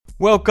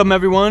Welcome,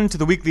 everyone, to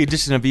the weekly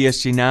edition of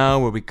ESG Now,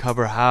 where we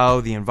cover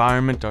how the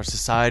environment, our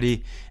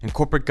society, and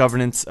corporate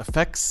governance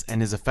affects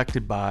and is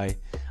affected by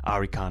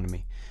our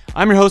economy.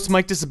 I'm your host,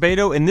 Mike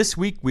Disabato, and this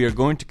week we are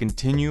going to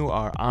continue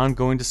our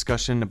ongoing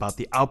discussion about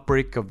the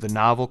outbreak of the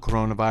novel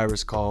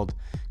coronavirus called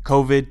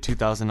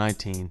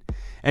COVID-2019.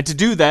 And to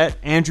do that,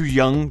 Andrew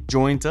Young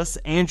joins us.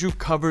 Andrew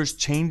covers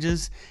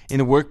changes in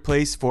the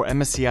workplace for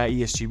MSCI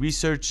ESG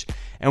Research,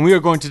 and we are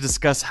going to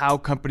discuss how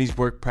companies'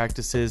 work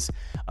practices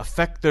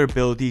affect their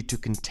ability to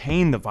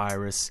contain the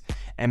virus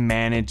and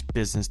manage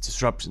business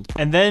disruptions.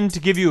 And then to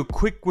give you a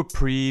quick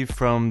reprieve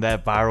from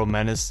that viral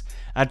menace,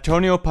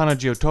 Antonio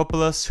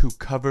Panagiotopoulos, who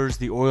covers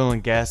the oil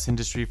and gas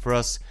industry for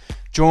us,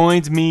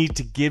 joins me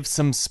to give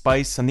some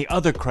spice on the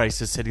other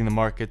crisis hitting the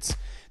markets,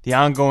 the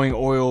ongoing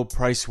oil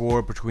price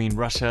war between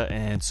Russia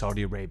and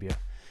Saudi Arabia.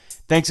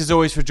 Thanks as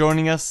always for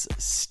joining us.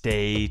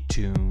 Stay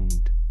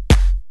tuned.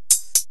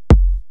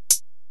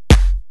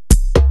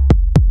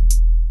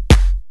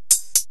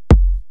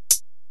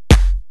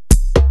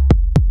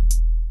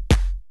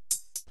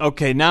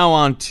 Okay, now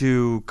on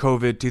to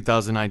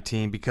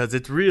COVID-2019, because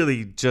it's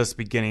really just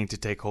beginning to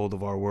take hold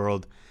of our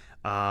world.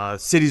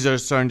 Cities are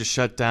starting to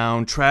shut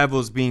down, travel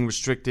is being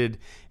restricted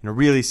in a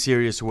really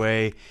serious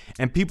way,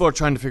 and people are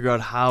trying to figure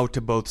out how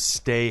to both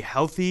stay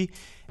healthy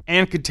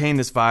and contain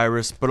this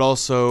virus, but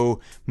also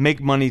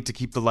make money to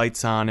keep the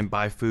lights on and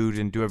buy food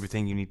and do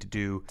everything you need to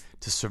do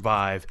to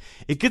survive.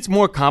 It gets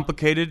more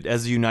complicated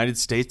as the United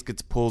States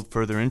gets pulled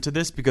further into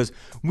this because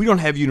we don't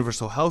have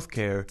universal health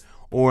care,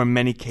 or in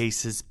many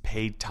cases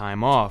paid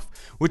time off,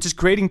 which is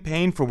creating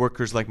pain for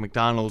workers like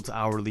McDonald's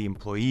hourly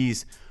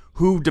employees,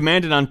 who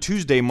demanded on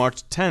Tuesday,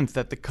 March 10th,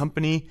 that the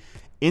company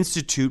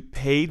institute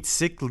paid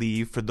sick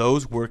leave for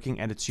those working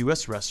at its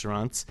U.S.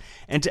 restaurants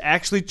and to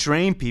actually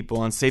train people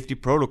on safety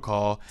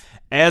protocol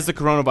as the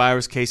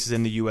coronavirus cases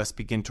in the U.S.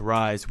 begin to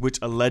rise, which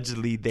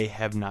allegedly they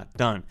have not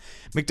done.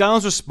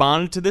 McDonald's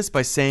responded to this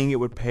by saying it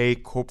would pay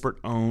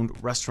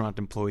corporate-owned restaurant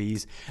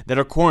employees that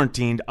are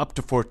quarantined up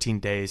to 14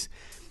 days.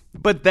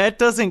 But that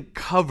doesn't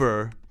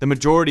cover the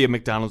majority of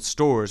McDonald's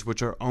stores,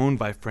 which are owned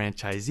by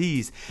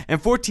franchisees.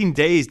 And 14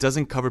 days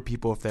doesn't cover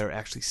people if they're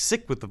actually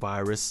sick with the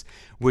virus,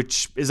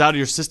 which is out of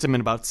your system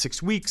in about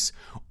 6 weeks,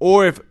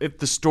 or if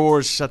the store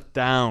is shut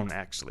down,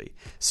 actually.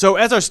 So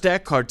as our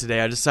stat card today,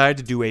 I decided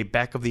to do a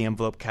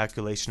back-of-the-envelope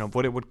calculation of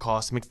what it would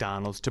cost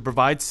McDonald's to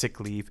provide sick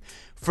leave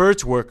for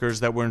its workers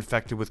that were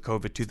infected with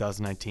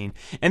COVID-2019.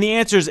 And the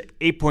answer is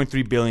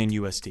 $8.3 billion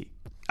USD.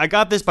 I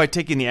got this by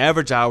taking the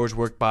average hours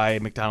worked by a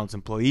McDonald's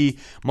employee,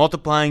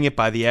 multiplying it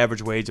by the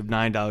average wage of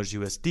 $9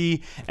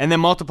 USD, and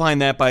then multiplying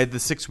that by the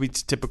 6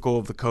 weeks typical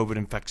of the COVID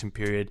infection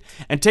period,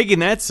 and taking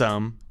that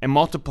sum and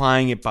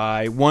multiplying it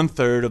by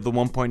 1/3 of the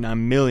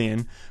 1.9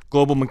 million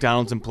global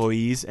McDonald's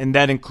employees, and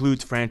that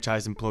includes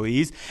franchise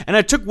employees. And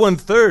I took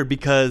 1/3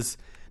 because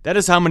that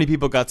is how many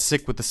people got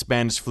sick with the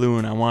Spanish flu,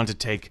 and I wanted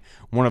to take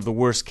one of the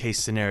worst case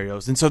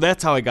scenarios. And so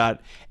that's how I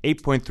got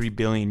 8.3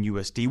 billion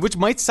USD, which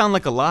might sound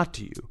like a lot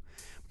to you.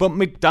 But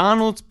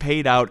McDonald's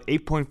paid out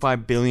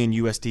 $8.5 billion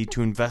USD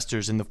to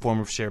investors in the form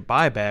of share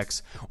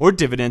buybacks or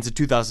dividends in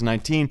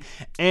 2019.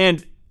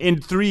 And in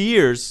 3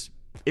 years,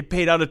 it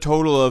paid out a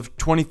total of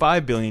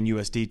 $25 billion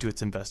USD to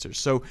its investors.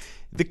 So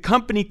the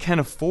company can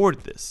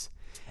afford this.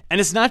 And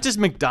it's not just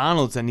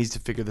McDonald's that needs to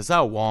figure this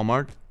out.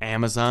 Walmart,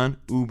 Amazon,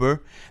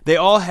 Uber, they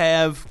all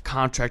have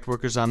contract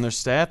workers on their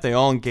staff. They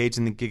all engage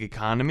in the gig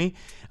economy.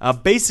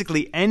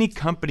 Basically, any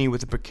company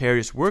with a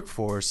precarious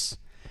workforce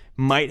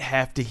might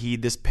have to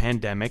heed this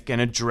pandemic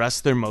and address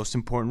their most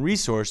important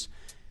resource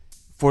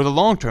for the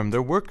long term,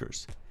 their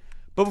workers.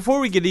 But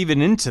before we get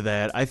even into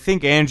that, I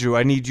think, Andrew,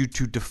 I need you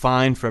to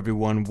define for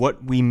everyone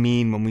what we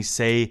mean when we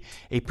say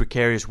a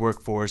precarious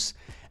workforce.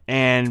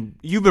 And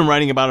you've been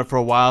writing about it for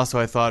a while, so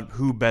I thought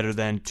who better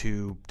than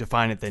to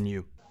define it than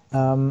you?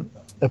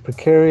 A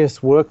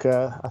precarious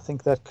worker, I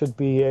think that could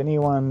be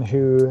anyone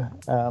who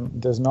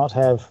does not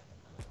have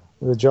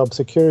the job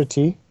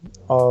security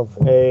of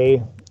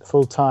a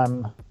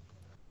full-time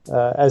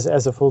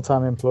as a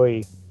full-time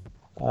employee.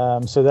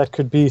 So that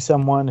could be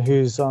someone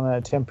who's on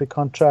a temporary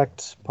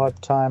contract,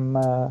 part-time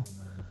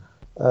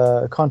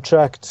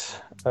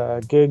contract,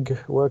 gig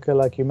worker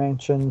like you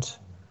mentioned.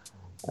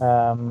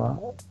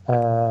 Anyone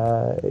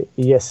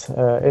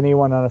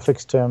on a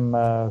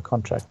fixed-term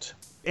contract.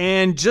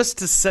 And just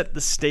to set the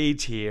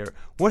stage here,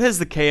 what has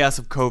the chaos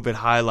of COVID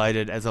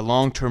highlighted as a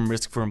long-term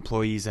risk for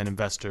employees and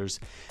investors?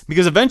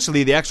 Because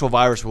eventually the actual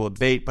virus will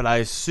abate, but I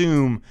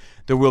assume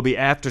there will be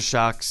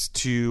aftershocks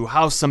to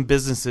how some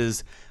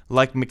businesses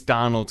like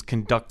McDonald's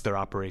conduct their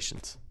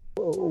operations.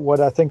 What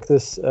I think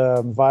this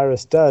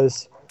virus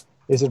does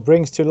is it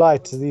brings to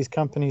light these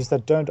companies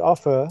that don't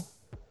offer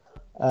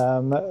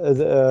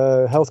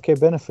healthcare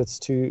benefits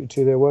to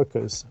their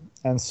workers.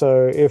 And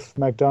so if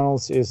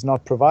McDonald's is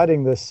not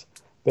providing this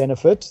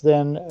benefit,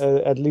 then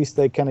at least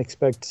they can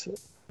expect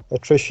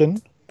attrition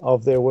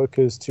of their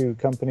workers to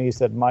companies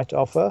that might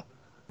offer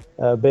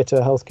better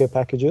healthcare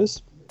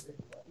packages.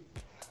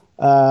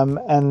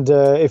 And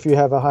if you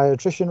have a higher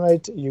attrition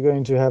rate, you're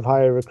going to have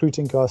higher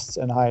recruiting costs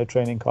and higher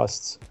training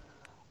costs.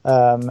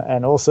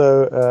 And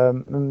also,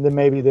 then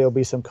maybe there'll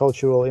be some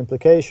cultural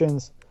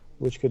implications,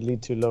 which could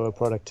lead to lower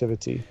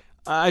productivity.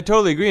 I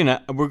totally agree, and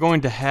we're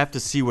going to have to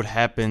see what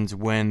happens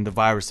when the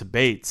virus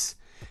abates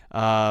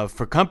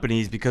for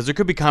companies, because there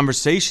could be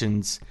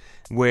conversations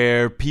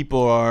where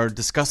people are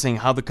discussing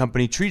how the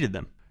company treated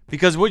them.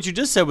 Because what you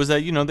just said was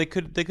that, they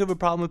could have a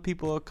problem with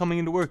people coming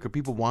into work or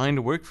people wanting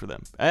to work for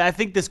them. I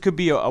think this could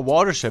be a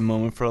watershed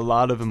moment for a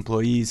lot of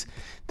employees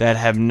that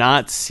have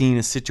not seen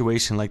a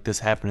situation like this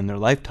happen in their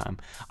lifetime.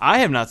 I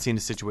have not seen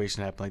a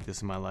situation happen like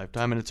this in my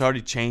lifetime, and it's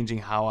already changing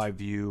how I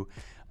view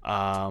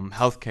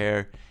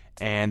healthcare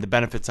and the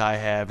benefits I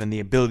have and the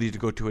ability to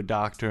go to a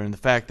doctor and the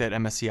fact that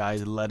MSCI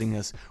is letting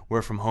us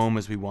work from home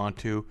as we want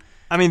to.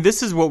 I mean,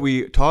 this is what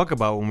we talk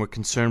about when we're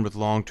concerned with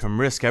long-term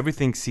risk.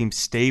 Everything seems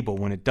stable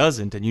when it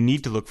doesn't, and you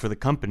need to look for the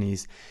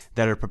companies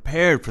that are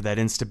prepared for that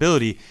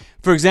instability.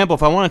 For example,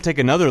 if I want to take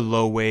another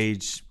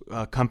low-wage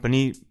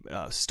company,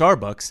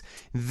 Starbucks,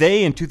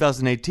 they in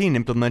 2018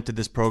 implemented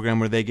this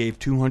program where they gave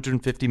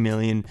 $250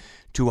 million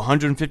to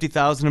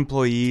 150,000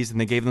 employees,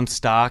 and they gave them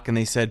stock, and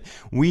they said,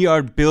 we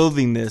are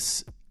building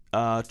this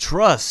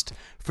trust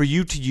for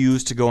you to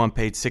use to go on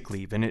paid sick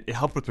leave. And it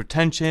helped with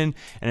retention,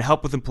 and it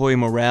helped with employee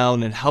morale,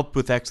 and it helped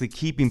with actually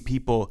keeping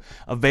people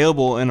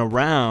available and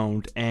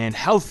around and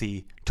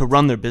healthy to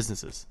run their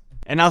businesses.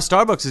 And now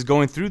Starbucks is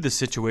going through this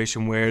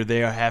situation where they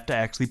have to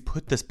actually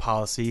put this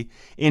policy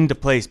into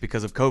place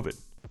because of COVID.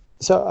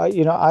 So,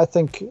 I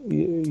think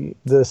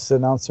this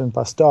announcement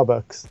by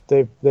Starbucks,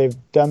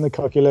 they've done the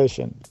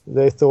calculation.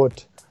 They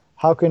thought,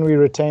 how can we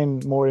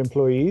retain more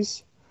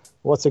employees?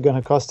 What's it going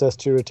to cost us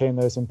to retain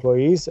those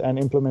employees? And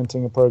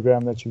implementing a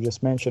program that you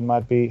just mentioned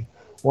might be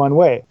one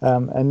way.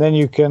 And then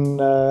you can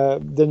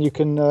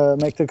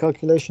make the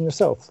calculation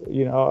yourself.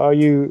 Are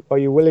you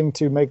willing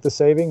to make the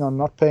saving on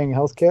not paying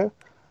healthcare,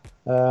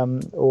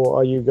 or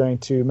are you going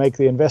to make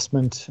the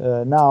investment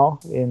now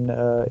in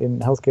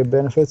healthcare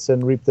benefits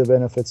and reap the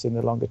benefits in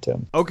the longer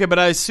term? Okay, but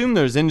I assume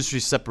there's industry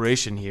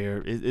separation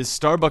here. Is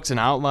Starbucks an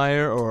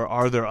outlier, or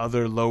are there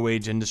other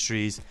low-wage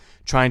industries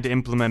trying to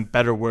implement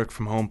better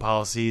work-from-home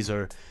policies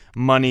or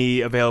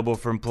money available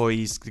for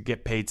employees to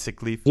get paid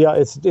sick leave? Yeah,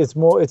 it's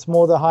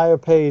more the higher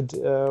paid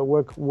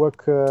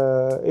work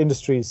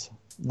industries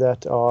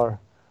that are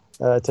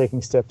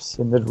taking steps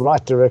in the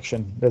right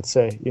direction. Let's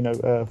say,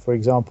 for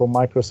example,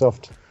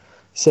 Microsoft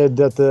said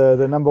that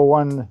the number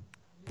one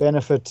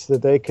benefit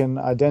that they can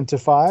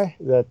identify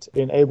that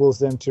enables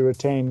them to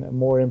retain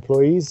more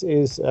employees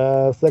is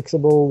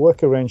flexible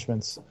work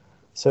arrangements.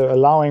 So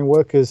allowing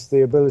workers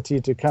the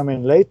ability to come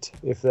in late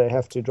if they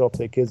have to drop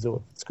their kids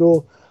off at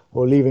school,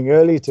 or leaving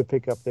early to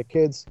pick up their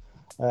kids,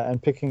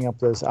 and picking up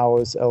those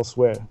hours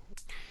elsewhere.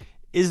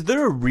 Is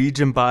there a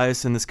region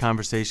bias in this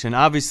conversation?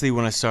 Obviously,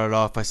 when I started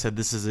off, I said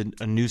this is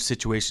a new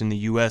situation in the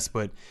U.S.,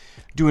 but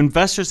do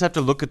investors have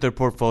to look at their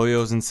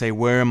portfolios and say,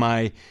 where am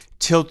I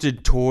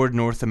tilted toward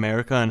North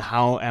America, and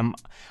how am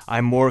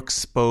I more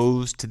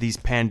exposed to these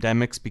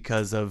pandemics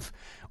because of,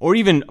 or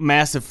even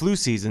massive flu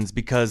seasons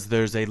because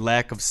there's a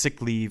lack of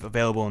sick leave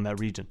available in that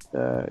region?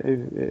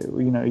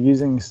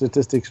 Using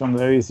statistics from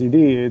the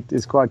OECD, it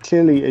is quite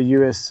clearly a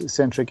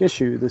U.S.-centric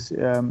issue,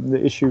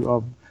 the issue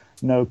of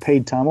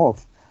paid time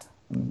off.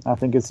 I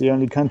think it's the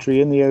only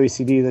country in the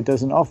OECD that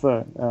doesn't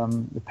offer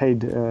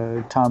paid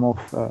time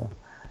off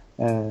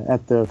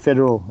at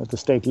the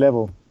state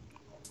level.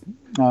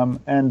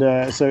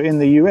 So in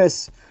the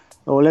US,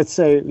 or let's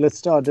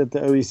start at the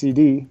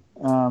OECD.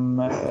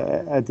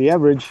 At the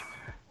average,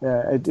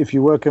 if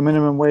you work a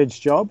minimum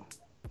wage job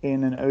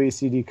in an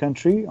OECD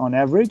country, on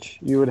average,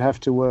 you would have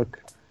to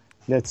work,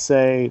 let's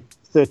say,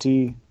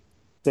 30,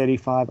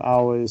 35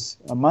 hours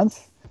a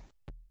month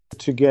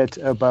to get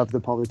above the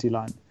poverty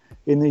line.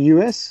 In the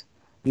US,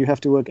 you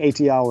have to work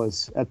 80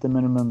 hours at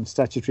the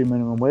statutory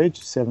minimum wage,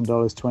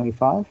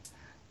 $7.25,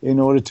 in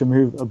order to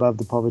move above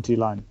the poverty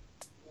line.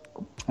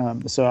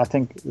 So I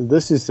think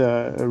this is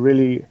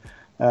really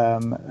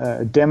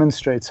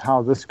demonstrates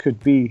how this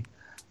could be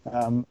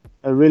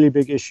a really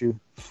big issue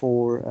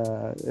for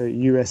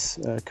US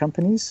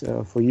companies,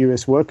 for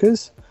US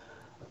workers.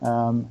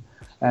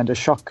 And a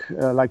shock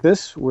like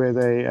this, where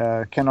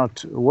they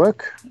cannot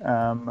work,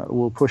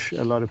 will push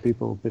a lot of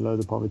people below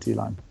the poverty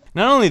line.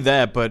 Not only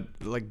that, but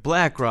like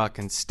BlackRock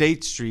and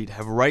State Street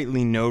have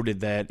rightly noted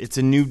that it's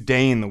a new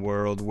day in the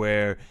world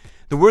where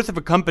the worth of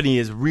a company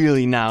is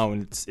really now,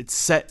 and it's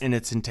set in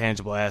its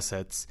intangible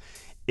assets.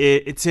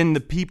 It's in the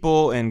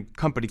people and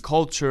company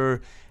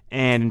culture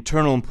and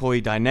internal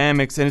employee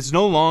dynamics, and it's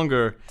no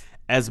longer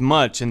as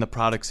much in the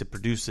products it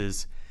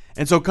produces.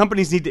 And so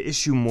companies need to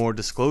issue more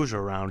disclosure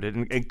around it,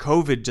 and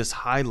COVID just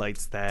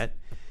highlights that.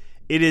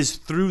 It is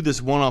through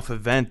this one-off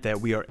event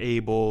that we are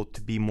able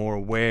to be more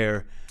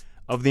aware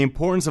of the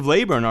importance of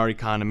labor in our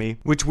economy,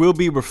 which will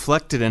be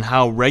reflected in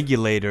how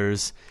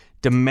regulators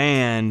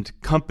demand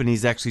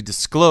companies actually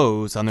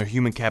disclose on their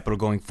human capital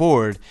going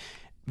forward,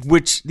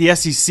 which the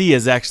SEC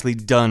has actually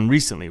done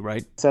recently,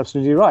 right? That's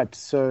absolutely right.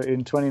 So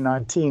in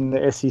 2019,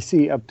 the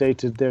SEC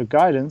updated their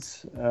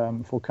guidance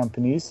for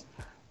companies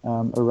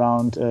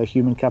around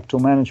human capital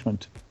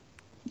management.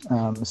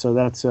 So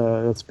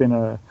that's been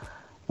a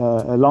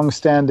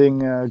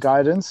long-standing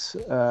guidance.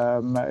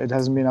 It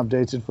hasn't been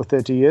updated for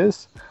 30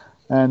 years.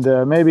 And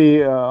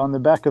maybe on the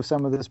back of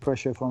some of this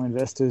pressure from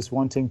investors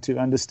wanting to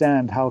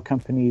understand how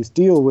companies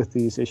deal with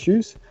these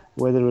issues,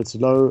 whether it's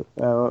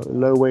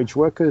low-wage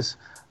workers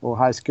or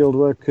high-skilled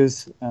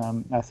workers,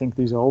 I think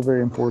these are all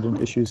very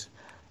important issues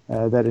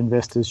that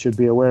investors should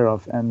be aware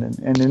of. And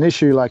an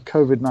issue like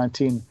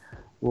COVID-19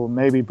 will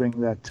maybe bring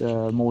that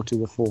more to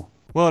the fore.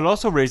 Well, it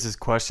also raises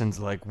questions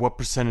like what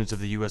percentage of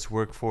the U.S.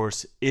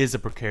 workforce is a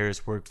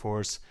precarious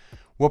workforce,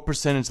 what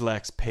percentage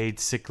lacks paid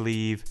sick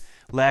leave,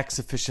 lacks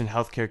sufficient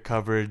healthcare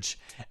coverage,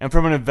 and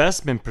from an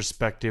investment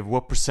perspective,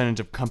 what percentage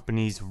of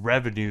companies'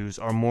 revenues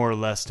are more or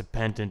less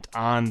dependent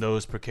on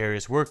those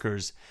precarious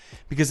workers.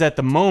 Because at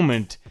the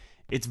moment,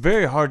 it's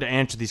very hard to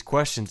answer these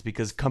questions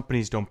because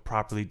companies don't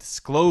properly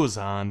disclose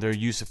on their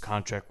use of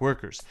contract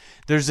workers.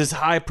 There's this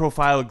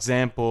high-profile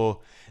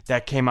example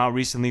that came out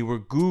recently where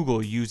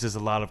Google uses a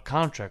lot of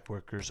contract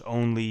workers,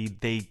 only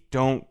they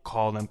don't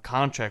call them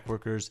contract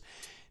workers.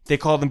 They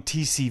call them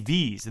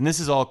TCVs, and this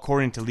is all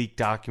according to leaked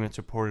documents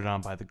reported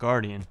on by The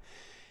Guardian.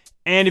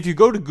 And if you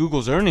go to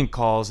Google's earning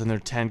calls and their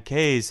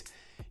 10Ks,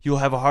 you'll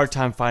have a hard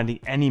time finding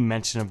any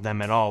mention of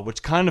them at all,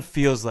 which kind of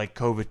feels like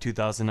COVID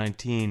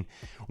 2019,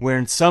 where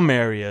in some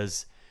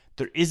areas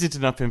there isn't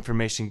enough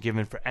information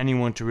given for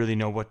anyone to really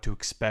know what to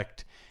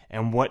expect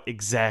and what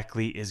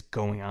exactly is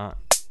going on.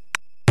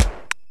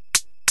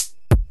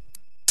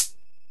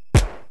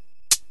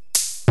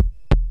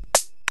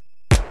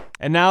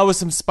 And now with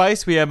some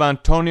spice, we have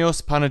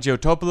Antonios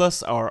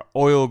Panagiotopoulos, our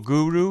oil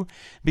guru,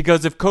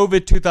 because if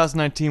COVID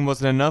 2019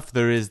 wasn't enough,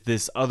 there is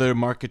this other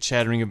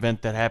market-shattering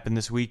event that happened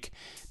this week,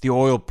 the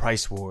oil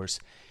price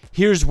wars.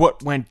 Here's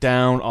what went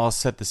down. I'll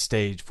set the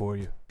stage for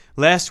you.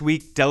 Last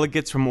week,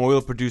 delegates from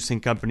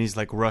oil-producing companies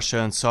like Russia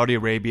and Saudi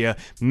Arabia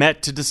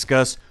met to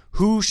discuss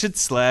who should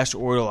slash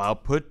oil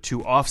output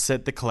to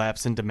offset the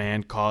collapse in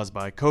demand caused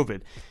by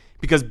COVID.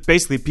 Because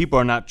basically people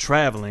are not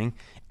traveling,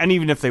 and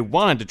even if they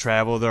wanted to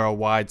travel, there are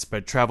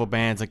widespread travel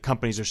bans and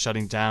companies are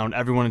shutting down.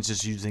 Everyone is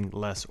just using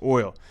less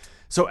oil.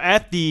 So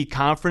at the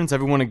conference,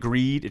 everyone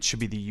agreed it should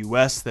be the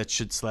U.S. that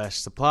should slash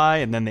supply,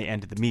 and then they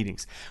ended the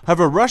meetings.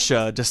 However,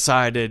 Russia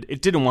decided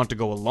it didn't want to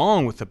go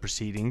along with the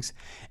proceedings,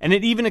 and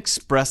it even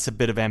expressed a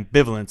bit of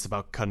ambivalence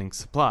about cutting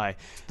supply.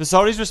 The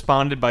Saudis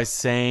responded by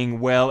saying,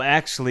 well,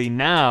 actually,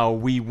 now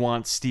we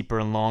want steeper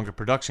and longer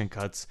production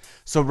cuts.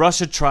 So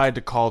Russia tried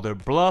to call their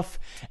bluff,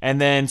 and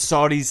then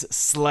Saudis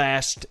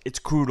slashed its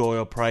crude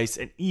oil price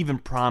and even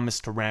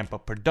promised to ramp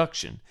up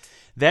production.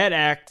 That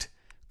act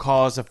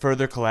cause a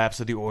further collapse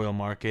of the oil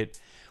market,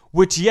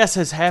 which, yes,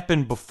 has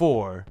happened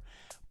before,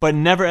 but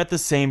never at the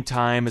same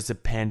time as a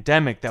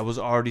pandemic that was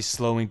already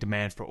slowing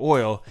demand for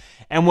oil.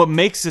 And what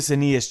makes this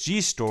an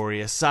ESG story,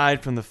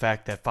 aside from the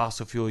fact that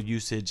fossil fuel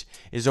usage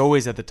is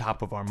always at the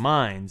top of our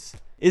minds,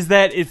 is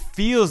that it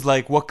feels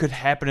like what could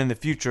happen in the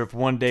future if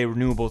one day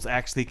renewables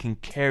actually can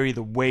carry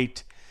the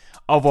weight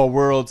of our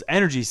world's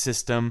energy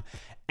system,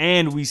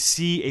 and we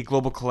see a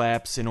global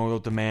collapse in oil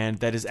demand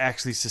that is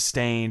actually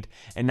sustained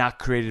and not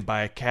created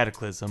by a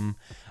cataclysm.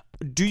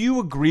 Do you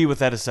agree with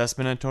that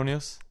assessment,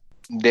 Antonios?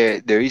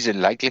 There is a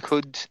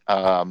likelihood.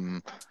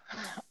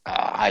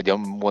 I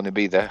don't want to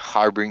be the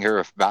harbinger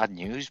of bad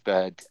news,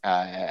 but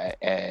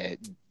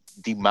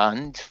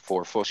demand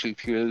for fossil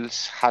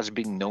fuels has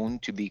been known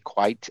to be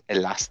quite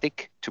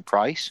elastic to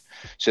price.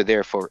 So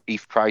therefore,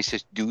 if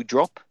prices do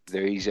drop,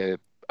 there is a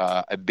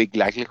big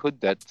likelihood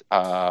that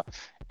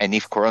and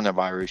if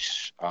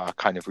coronavirus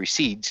kind of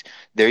recedes,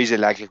 there is a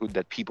likelihood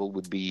that people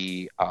would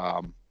be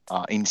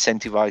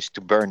incentivized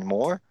to burn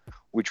more,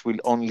 which will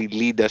only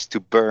lead us to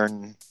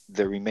burn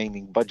the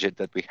remaining budget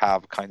that we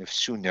have kind of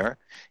sooner.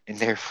 And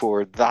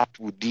therefore, that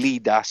would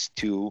lead us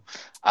to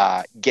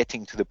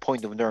getting to the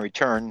point of no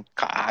return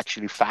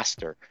actually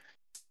faster.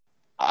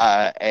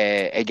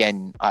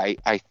 Again,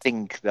 I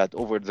think that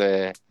over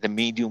the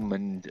medium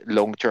and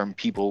long term,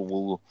 people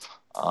will,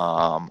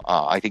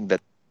 I think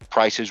that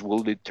prices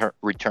will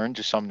return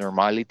to some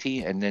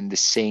normality, and then the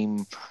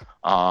same,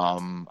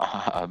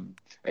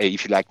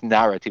 if you like,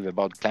 narrative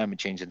about climate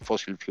change and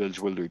fossil fuels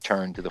will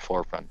return to the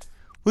forefront.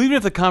 Well, even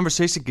if the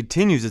conversation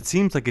continues, it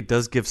seems like it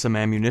does give some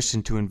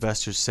ammunition to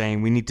investors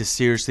saying we need to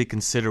seriously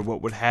consider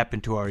what would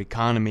happen to our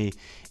economy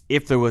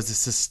if there was a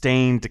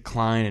sustained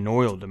decline in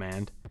oil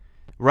demand.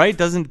 Right?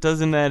 Doesn't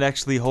that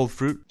actually hold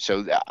fruit?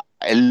 So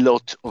a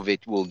lot of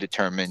it will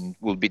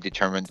be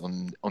determined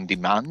on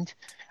demand.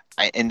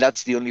 And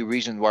that's the only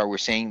reason why we're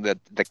saying that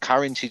the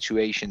current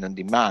situation on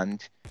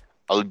demand,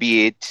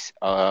 albeit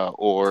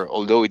or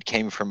although it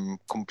came from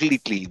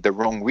completely the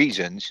wrong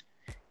reasons,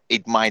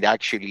 it might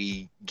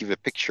actually give a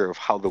picture of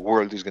how the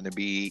world is going to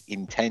be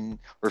in 10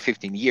 or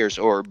 15 years,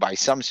 or by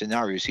some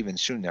scenarios even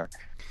sooner.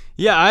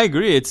 Yeah, I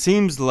agree. It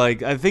seems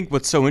like, I think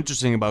what's so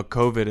interesting about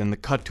COVID and the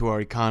cut to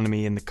our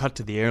economy and the cut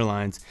to the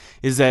airlines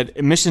is that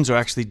emissions are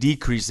actually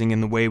decreasing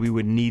in the way we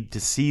would need to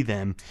see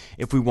them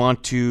if we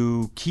want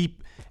to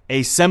keep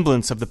a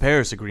semblance of the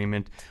Paris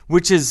Agreement,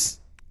 which is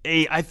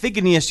I think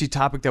an ESG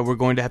topic that we're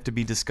going to have to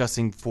be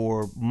discussing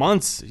for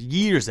months,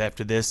 years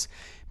after this,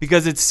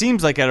 because it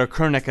seems like at our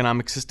current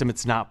economic system,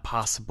 it's not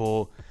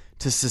possible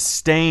to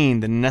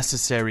sustain the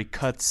necessary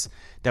cuts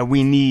that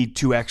we need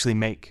to actually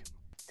make.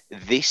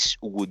 This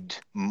would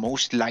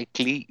most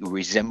likely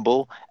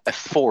resemble a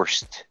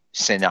forced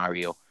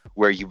scenario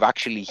where you've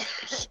actually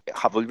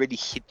have already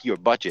hit your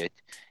budget,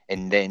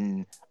 and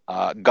then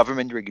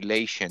government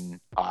regulation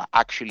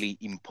actually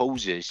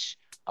imposes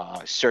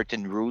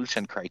certain rules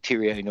and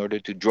criteria in order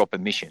to drop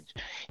emissions.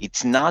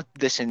 It's not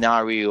the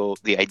scenario,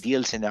 the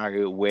ideal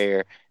scenario,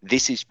 where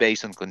this is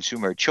based on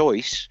consumer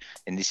choice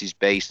and this is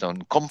based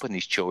on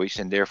companies' choice,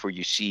 and therefore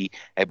you see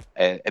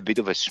a bit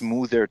of a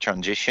smoother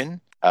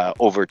transition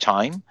over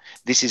time.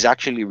 This is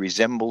actually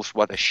resembles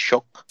what a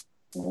shock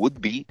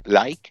would be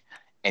like.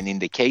 And in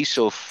the case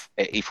of,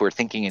 if we're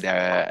thinking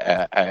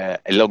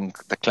along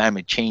the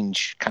climate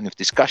change kind of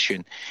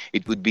discussion,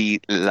 it would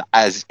be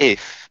as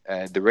if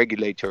the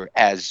regulator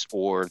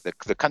or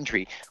the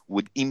country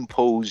would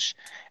impose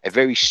a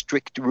very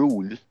strict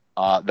rule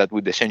that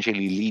would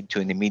essentially lead to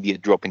an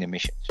immediate drop in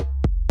emissions.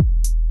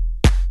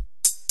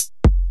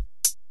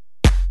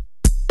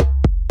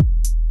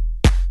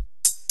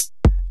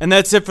 And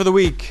that's it for the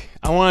week.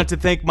 I wanted to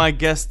thank my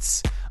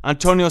guests,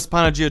 Antonios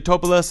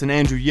Panagiotopoulos and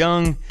Andrew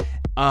Young.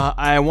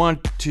 I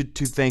want to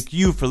thank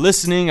you for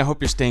listening. I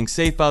hope you're staying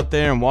safe out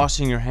there and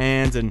washing your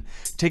hands and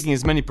taking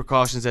as many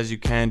precautions as you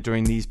can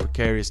during these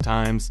precarious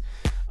times.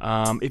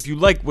 If you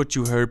like what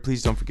you heard,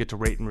 please don't forget to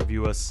rate and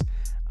review us.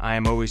 I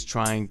am always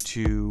trying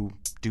to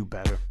do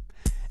better.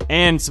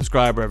 And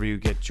subscribe wherever you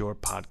get your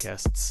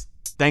podcasts.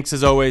 Thanks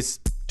as always.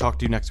 Talk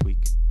to you next week.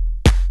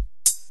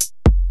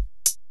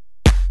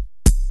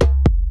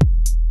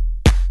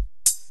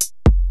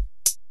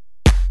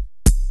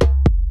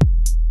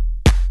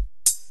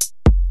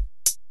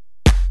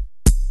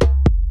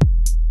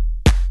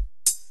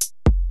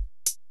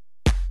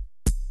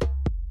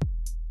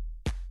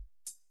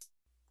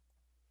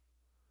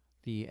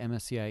 The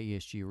MSCI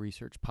ESG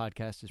Research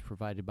podcast is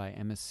provided by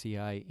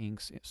MSCI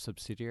Inc.'s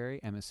subsidiary,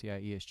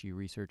 MSCI ESG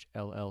Research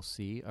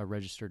LLC, a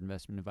registered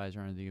investment advisor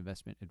under the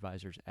Investment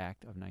Advisors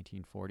Act of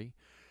 1940.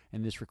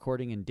 And this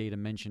recording and data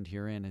mentioned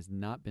herein has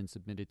not been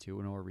submitted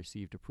to nor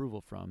received approval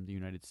from the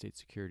United States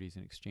Securities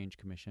and Exchange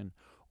Commission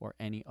or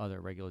any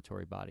other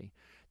regulatory body.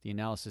 The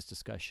analysis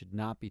discussed should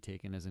not be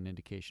taken as an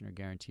indication or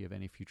guarantee of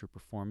any future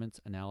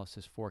performance,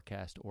 analysis,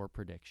 forecast, or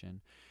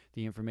prediction.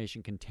 The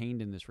information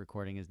contained in this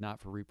recording is not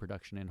for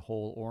reproduction in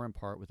whole or in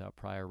part without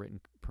prior written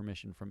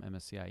permission from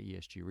MSCI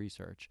ESG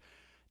Research.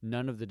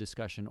 None of the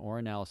discussion or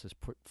analysis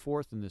put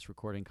forth in this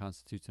recording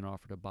constitutes an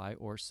offer to buy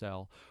or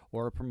sell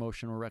or a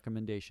promotion or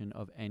recommendation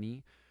of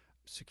any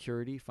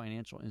security,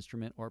 financial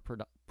instrument, or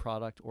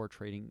product or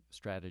trading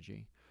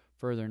strategy.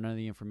 Further, none of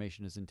the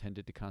information is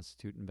intended to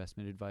constitute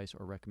investment advice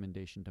or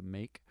recommendation to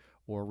make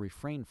or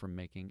refrain from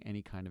making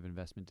any kind of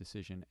investment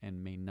decision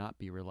and may not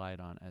be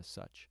relied on as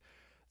such.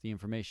 The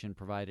information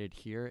provided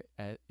here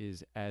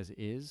is as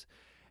is,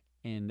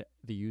 and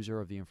the user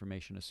of the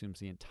information assumes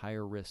the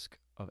entire risk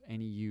of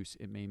any use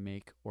it may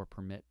make or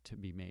permit to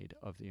be made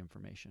of the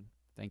information.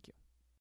 Thank you.